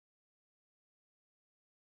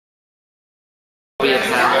Good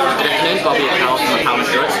afternoon, Bobby Cal from Cal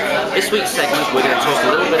Insurance. This week's segment we're going to talk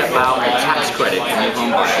a little bit about the tax credit for new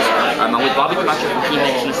home buyers. I'm with Bobby Camacho from Key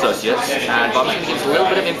Mitchell Associates, and Bobby's going to give us a little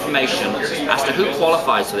bit of information as to who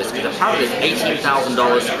qualifies for this, because apparently there's $18,000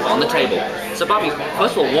 on the table. So Bobby,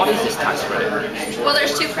 first of all, what is this tax credit? Well,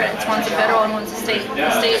 there's two credits. One's a federal and one's a state.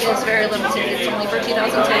 The state is very limited. It's only for 2010.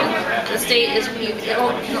 The state is, you can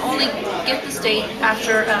only get the state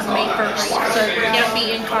after May 1st, so you can't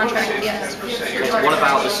be in contract yet. What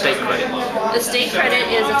about the state credit? The state credit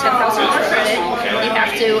is a $10,000 credit. You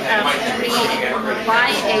have to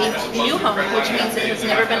buy a new home, which means it has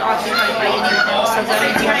never been occupied by anyone else. So that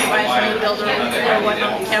means you have to buy it from a builder or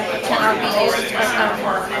whatnot. Cannot be used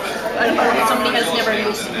somebody has never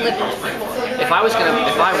lived in it. If I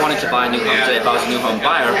wanted to buy a new home today, if I was a new home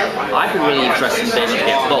buyer, I'd be really interested in being able to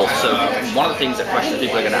get both. So one of the questions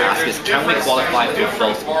people are going to ask is, can we qualify for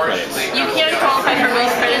both credits? You can qualify for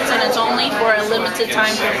both credits, and it's only for a limited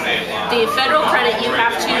time period. The federal credit, you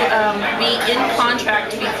have to be in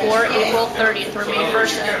contract before April 30th or May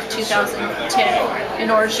 1st of 2010 in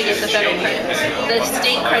order to get the federal credit. The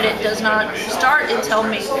state credit does not start until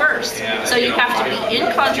May 1st, so you have to be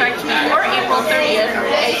in contract before April 30th,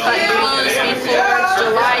 but close before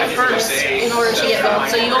July 1st in order to get both.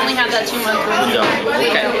 So you only have that 2-month window.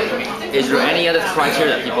 Okay. Is there any other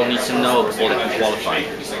criteria that people need to know before they can qualify?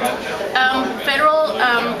 Federal, to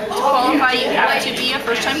qualify, you have to be a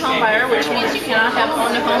first-time home buyer, which means you cannot have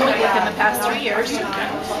owned a home within the past 3 years.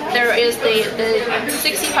 There is the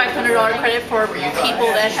 $6,500 credit for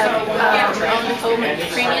people that have owned a home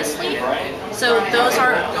previously. So those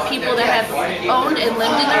are people that have owned and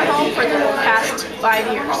lived in their home for the past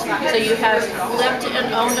 5 years. So you have lived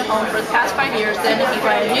and owned a home for the past 5 years. Then if you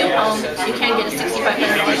buy a new home, you can get a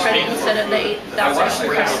 $6,500 credit instead of the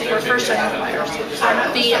 $8,000 credit for first-time home buyers.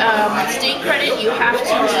 The state credit, you have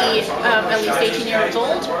to be at least 18 years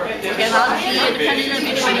old. You cannot be a dependent of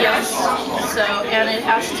anybody else. So, and it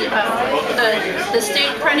has to, the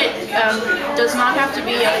state credit does not have to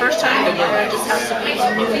be a first-time home buyer. It just has to be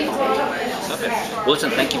a new home. Okay. Well,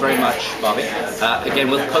 listen, thank you very much, Bobby. Again,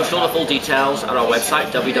 we'll post all the full details at our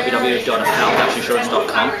website,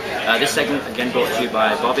 www.cal-insurance.com. This segment, again, brought to you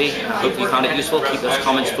by Bobby. I hope you found it useful. Keep those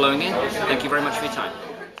comments flowing in. Thank you very much for your time.